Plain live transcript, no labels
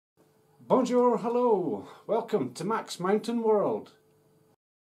Bonjour, hello, welcome to MaxMountainWorld.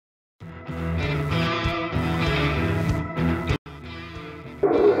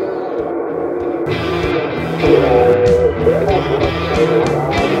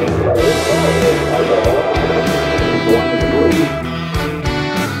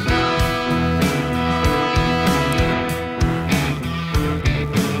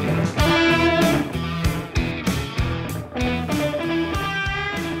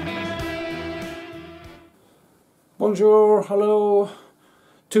 Bonjour, hello.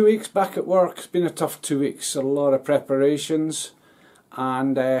 2 weeks back at work. It's been a tough 2 weeks, a lot of preparations,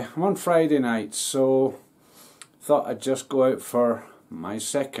 and I'm on Friday night, so thought I'd just go out for my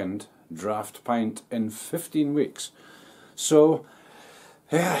second draft pint in 15 weeks. So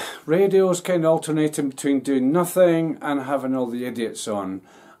yeah, radio's kind of alternating between doing nothing and having all the idiots on,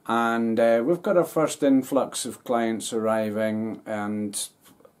 and we've got our first influx of clients arriving and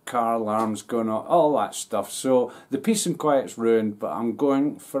car alarms going on, all that stuff. So the peace and quiet's ruined, but I'm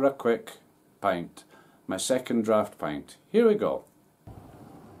going for a quick pint, my second draft pint. Here we go.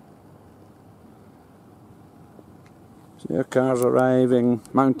 So your cars arriving,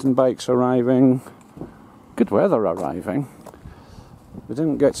 mountain bikes arriving, good weather arriving. We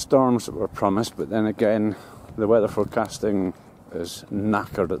didn't get storms that were promised, but then again the weather forecasting is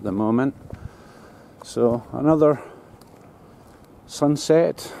knackered at the moment. So another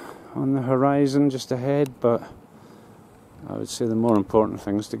sunset on the horizon just ahead, but I would say the more important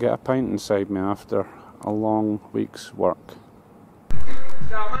thing is to get a pint inside me after a long week's work.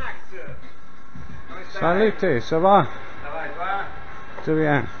 Ciao Max! Salut, ça va? Ça va et toi? Très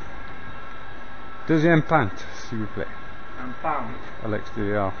bien. Deuxième pinte, s'il vous plaît. Un pound. À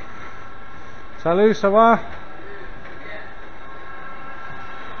l'extérieur. Salut, ça va?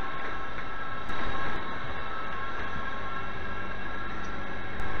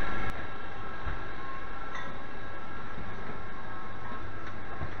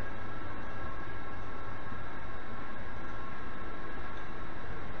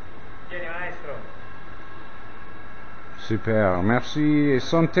 Tieni maestro. Super, merci et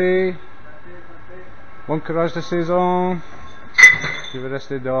santé. Bon courage de saison. Je vais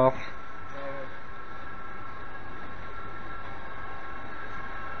rester dehors.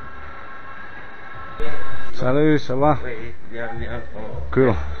 Salut, ça va? Oui, bien. Oh.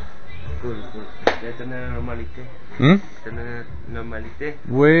 Cool. Cool. C'est une normalité. C'est une normalité.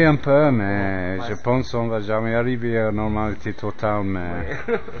 Oui, un peu, mais je pense qu'on va jamais arriver à la normalité totale, mais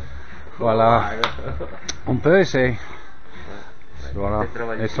Ouais. voilà. On peut essayer. Voilà.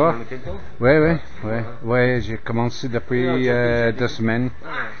 Et toi? Oui, j'ai commencé depuis 2 semaines.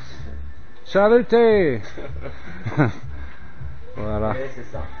 Saluté! Voilà. C'est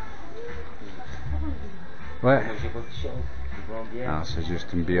ça. Ouais. J'ai beaucoup de chance. Tu vois bien. Ah, c'est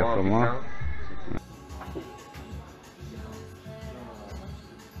juste une bière pour moi.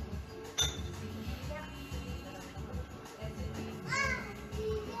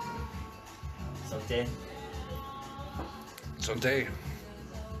 Santé. Sunday.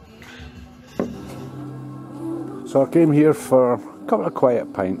 So I came here for a couple of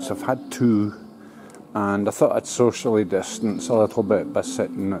quiet pints. I've had 2, and I thought I'd socially distance a little bit by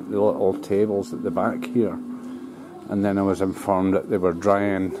sitting at the little tables at the back here. And then I was informed that they were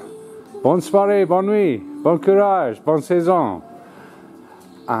drying. Bonne soirée, bonne nuit, bon courage, bonne saison.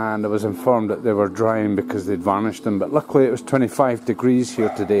 And I was informed that they were drying because they'd varnished them, but luckily it was 25 degrees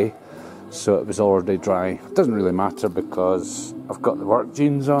here today, so it was already dry. It doesn't really matter because I've got the work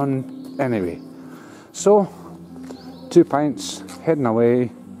jeans on anyway. So 2 pints, heading away,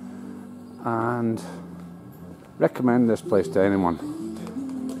 and recommend this place to anyone.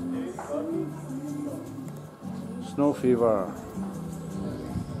 Snow fever.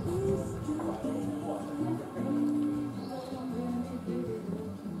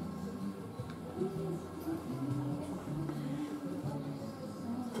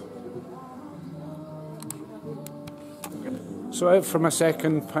 So out for my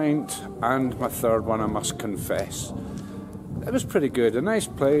second pint and my third one, I must confess. It was pretty good, a nice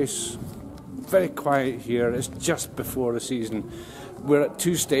place, very quiet here. It's just before the season. We're at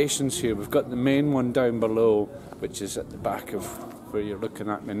 2 stations here. We've got the main one down below, which is at the back of where you're looking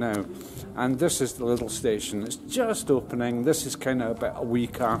at me now, and this is the little station. It's just opening. This is kind of about a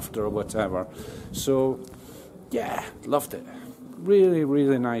week after or whatever. So yeah, loved it. Really,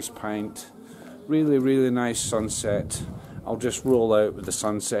 really nice pint. Really, really nice sunset. I'll just roll out with the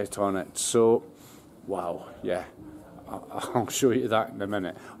sunset on it. So wow, yeah, I'll show you that in a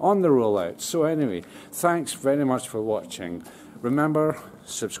minute on the rollout. So anyway, thanks very much for watching. Remember,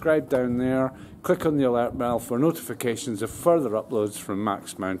 subscribe down there, Click on the alert bell for notifications of further uploads from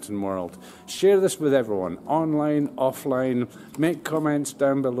Max Mountain World. Share this with everyone, online, offline, make comments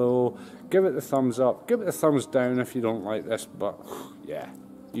down below, give it the thumbs up, give it the thumbs down if you don't like this, but yeah,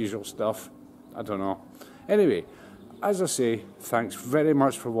 usual stuff, I don't know. Anyway, as I say, thanks very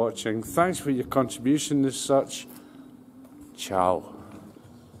much for watching, thanks for your contribution as such, ciao.